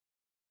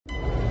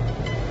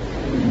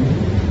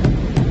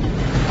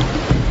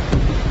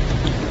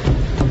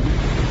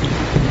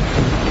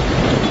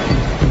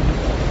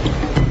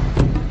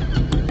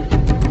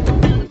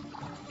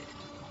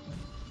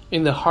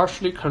In the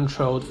harshly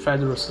controlled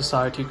feudal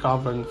society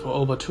governed for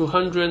over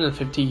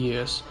 250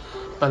 years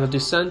by the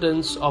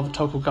descendants of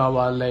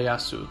Tokugawa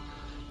Ieyasu,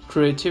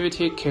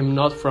 creativity came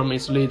not from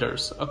its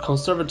leaders, a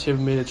conservative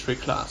military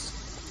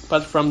class,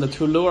 but from the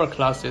two lower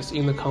classes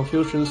in the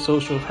Confucian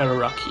social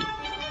hierarchy,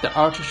 the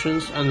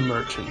artisans and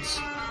merchants.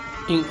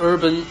 In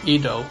urban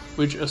Edo,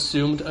 which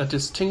assumed a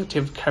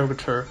distinctive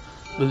character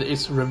with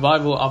its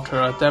revival after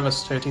a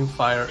devastating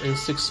fire in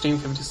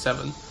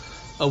 1657,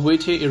 a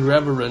witty,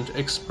 irreverent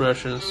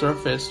expression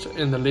surfaced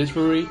in the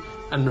literary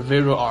and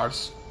visual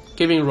arts,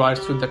 giving rise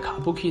to the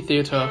kabuki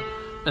theater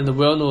and the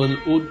well-known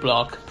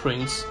woodblock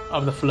prints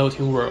of the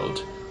floating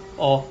world,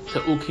 or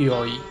the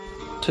ukiyo-e.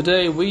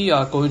 Today we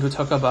are going to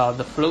talk about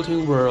the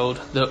floating world,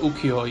 the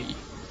ukiyo-e.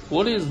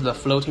 What is the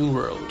floating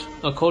world?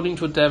 According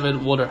to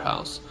David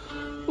Waterhouse,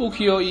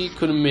 ukiyo-e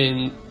could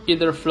mean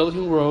either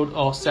floating world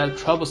or sad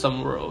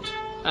troublesome world,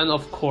 and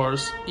of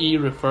course, e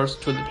refers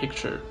to the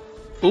picture.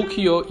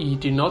 Ukiyo-e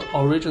did not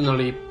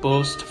originally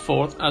burst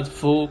forth as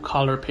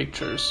full-color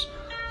pictures.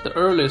 The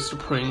earliest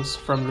prints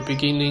from the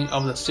beginning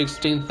of the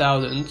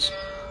 16,000s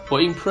were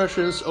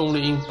impressions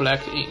only in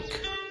black ink.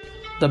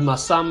 The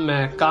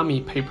Masame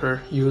gami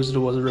paper used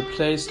was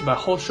replaced by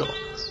hosho,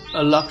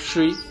 a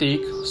luxury, thick,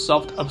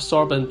 soft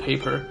absorbent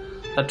paper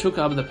that took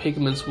up the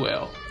pigments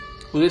well,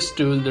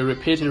 withstood the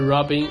repeated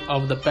rubbing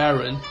of the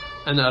baron,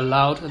 and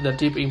allowed the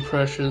deep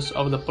impressions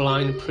of the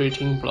blind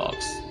printing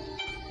blocks.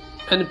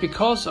 And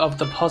because of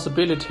the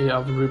possibility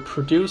of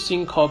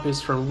reproducing copies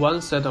from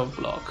one set of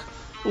block,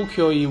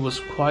 ukiyo-e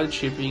was quite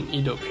cheap in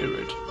Edo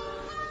period.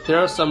 There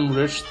are some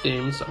rich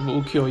themes of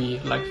ukiyo-e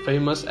like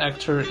famous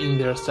actor in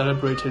their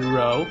celebrated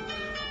role,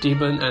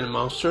 demon and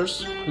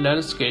monsters,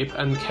 landscape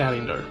and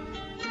calendar.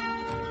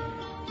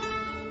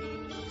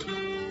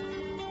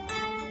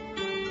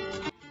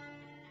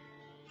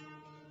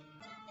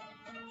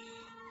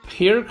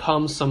 Here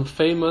comes some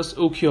famous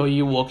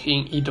ukiyo-e work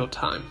in Edo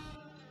time.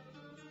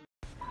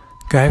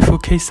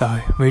 Gaifu Keisai,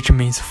 which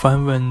means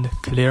fun wind,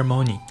 clear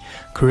morning,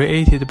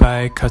 created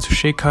by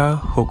Katsushika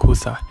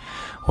Hokusai,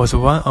 was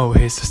one of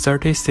his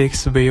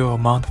 36 view of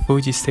Mount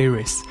Fuji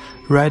series.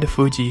 Red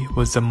Fuji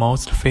was the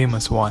most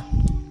famous one.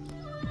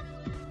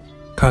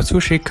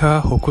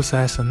 Katsushika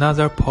Hokusai's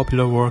another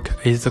popular work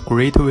is The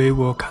Great Wave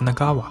of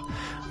Kanagawa,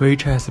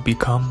 which has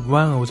become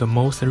one of the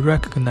most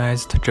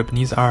recognized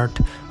Japanese art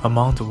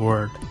among the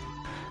world.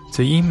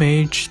 The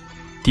image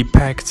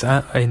depicts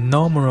an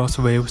enormous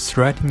wave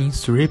threatening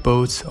 3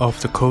 boats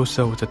off the coast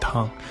of the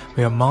town,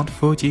 where Mount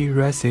Fuji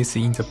rises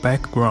in the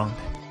background.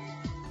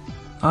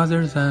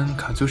 Other than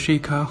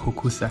Katsushika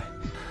Hokusai,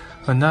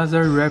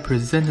 another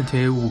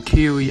representative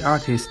ukiyo-e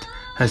artist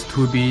has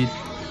to be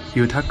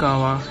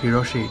Utagawa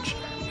Hiroshige.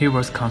 He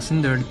was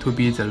considered to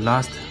be the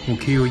last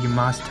ukiyo-e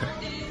master.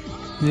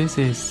 This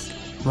is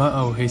one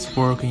of his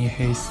work in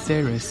his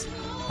series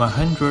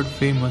 100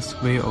 Famous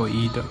Way of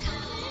Edo.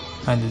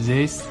 And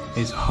this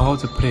is how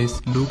the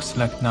place looks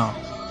like now.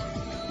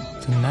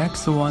 The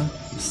next one,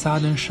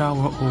 Sudden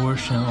Shower over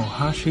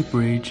Shin-Ohashi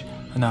Bridge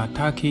and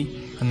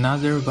Ataki,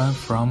 another one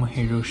from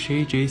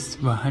Hiroshige's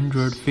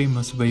 100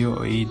 Famous Way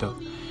of Edo.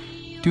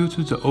 Due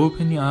to the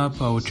opening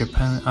up of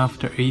Japan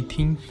after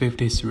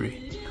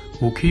 1853,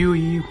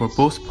 ukiyo-e were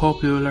both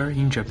popular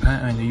in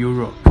Japan and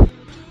Europe,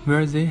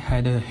 where they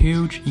had a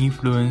huge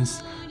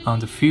influence on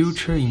the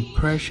future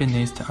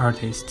Impressionist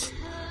artists.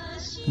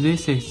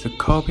 This is the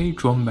copy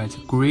drawn by the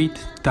great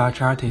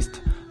Dutch artist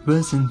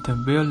Vincent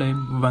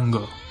Willem van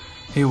Gogh.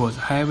 He was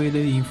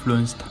heavily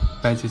influenced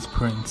by these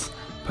prints,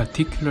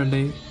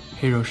 particularly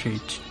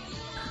Hiroshige.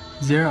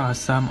 There are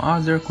some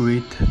other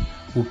great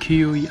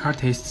ukiyo-e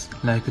artists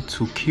like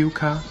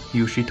Tsukioka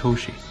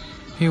Yoshitoshi.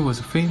 He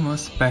was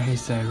famous by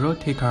his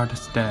erotic art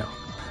style,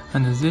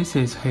 and this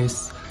is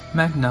his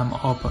magnum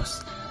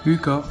opus,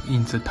 Yugo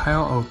in the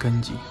Tale of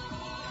Genji.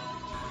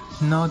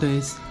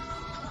 Nowadays,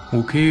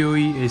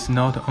 ukiyo-e is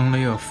not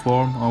only a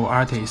form of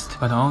artist,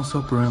 but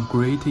also brings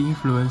great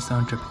influence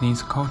on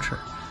Japanese culture,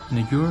 and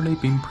usually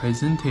being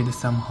presented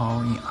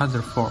somehow in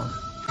other form.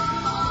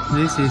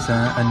 This is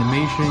an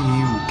animation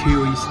in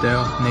ukiyo-e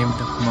style named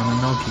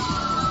Mononoke.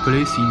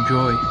 Please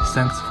enjoy.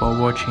 Thanks for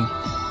watching.